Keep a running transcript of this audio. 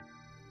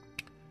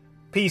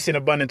Peace and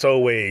abundance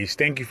always.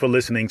 Thank you for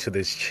listening to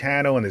this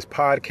channel and this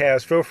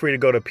podcast. Feel free to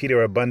go to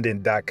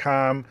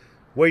peterabundant.com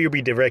where you'll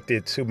be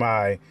directed to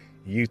my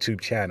YouTube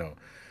channel.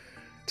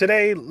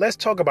 Today, let's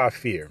talk about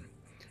fear.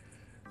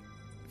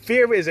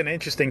 Fear is an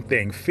interesting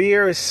thing.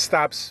 Fear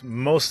stops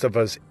most of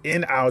us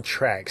in our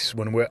tracks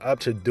when we're up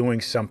to doing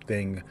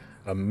something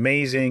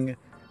amazing,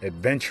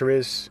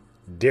 adventurous,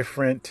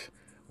 different,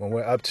 when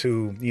we're up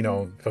to,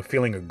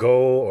 fulfilling a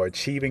goal or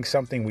achieving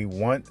something we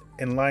want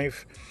in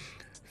life.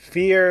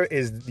 Fear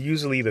is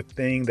usually the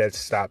thing that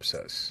stops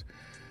us.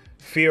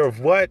 Fear of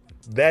what?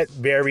 That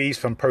varies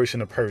from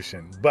person to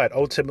person, but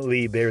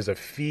ultimately there's a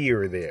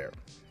fear there.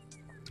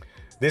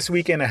 This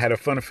weekend I had a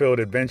fun-filled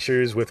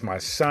adventures with my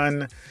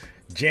son,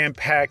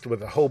 jam-packed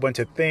with a whole bunch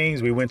of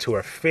things. We went to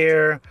a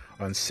fair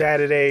on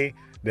Saturday.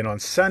 Then on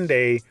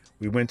Sunday,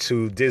 we went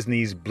to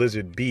Disney's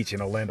Blizzard Beach in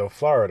Orlando,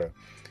 Florida.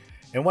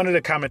 And one of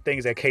the common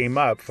things that came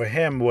up for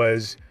him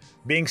was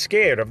being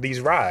scared of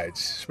these rides,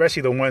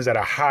 especially the ones that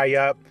are high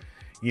up.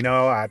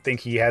 I think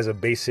he has a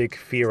basic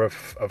fear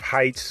of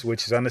heights,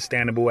 which is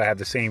understandable. I have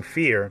the same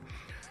fear.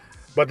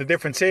 But the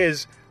difference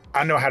is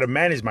I know how to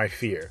manage my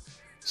fear.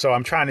 So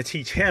I'm trying to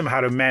teach him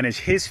how to manage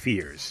his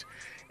fears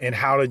and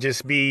how to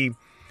just be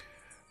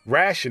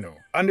rational,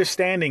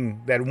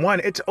 understanding that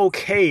one, it's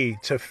okay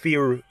to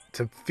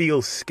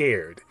feel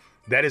scared.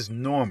 That is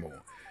normal.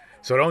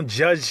 So don't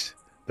judge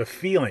the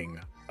feeling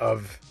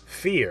of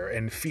fear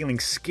and feeling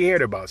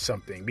scared about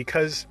something,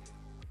 because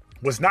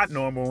what's not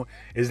normal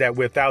is that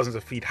we're thousands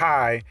of feet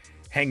high,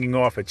 hanging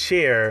off a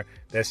chair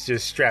that's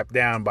just strapped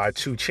down by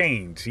two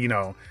chains.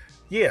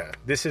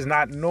 This is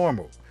not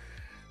normal.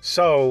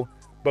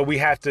 But we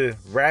have to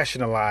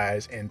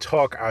rationalize and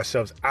talk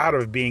ourselves out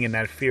of being in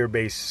that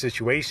fear-based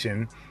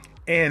situation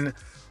and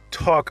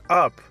talk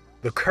up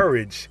the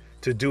courage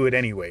to do it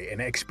anyway and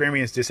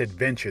experience this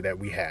adventure that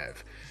we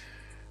have.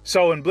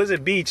 So in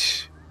Blizzard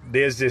Beach,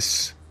 there's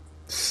this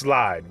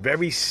slide,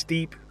 very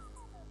steep,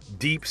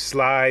 deep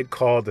slide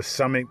called the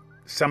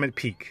Summit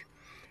Peak.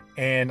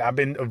 And I've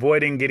been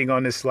avoiding getting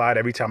on this slide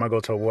every time I go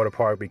to a water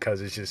park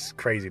because it's just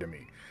crazy to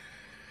me.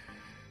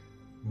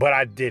 But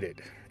I did it.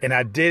 And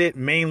I did it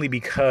mainly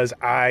because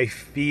I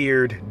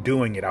feared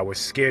doing it. I was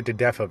scared to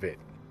death of it.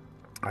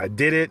 I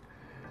did it.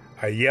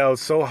 I yelled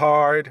so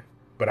hard,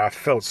 but I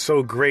felt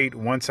so great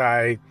once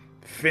I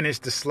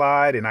finished the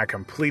slide and I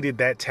completed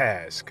that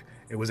task.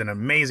 It was an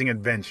amazing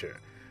adventure.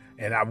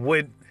 And I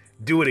would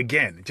do it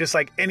again, just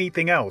like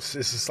anything else.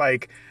 It's just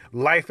like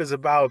life is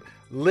about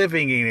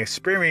living and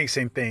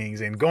experiencing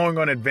things and going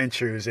on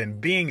adventures and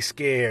being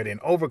scared and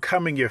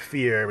overcoming your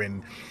fear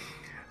and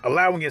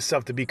allowing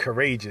yourself to be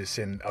courageous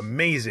and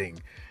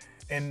amazing.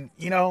 And,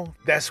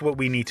 that's what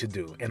we need to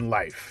do in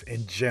life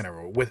in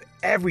general, with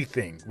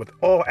everything, with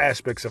all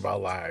aspects of our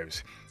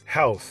lives,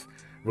 health,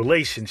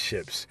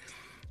 relationships,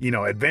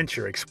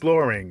 adventure,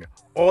 exploring,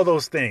 all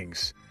those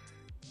things.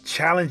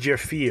 Challenge your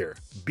fear,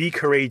 be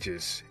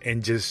courageous,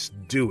 and just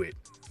do it.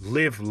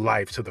 Live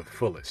life to the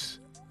fullest.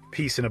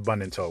 Peace and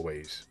abundance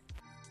always.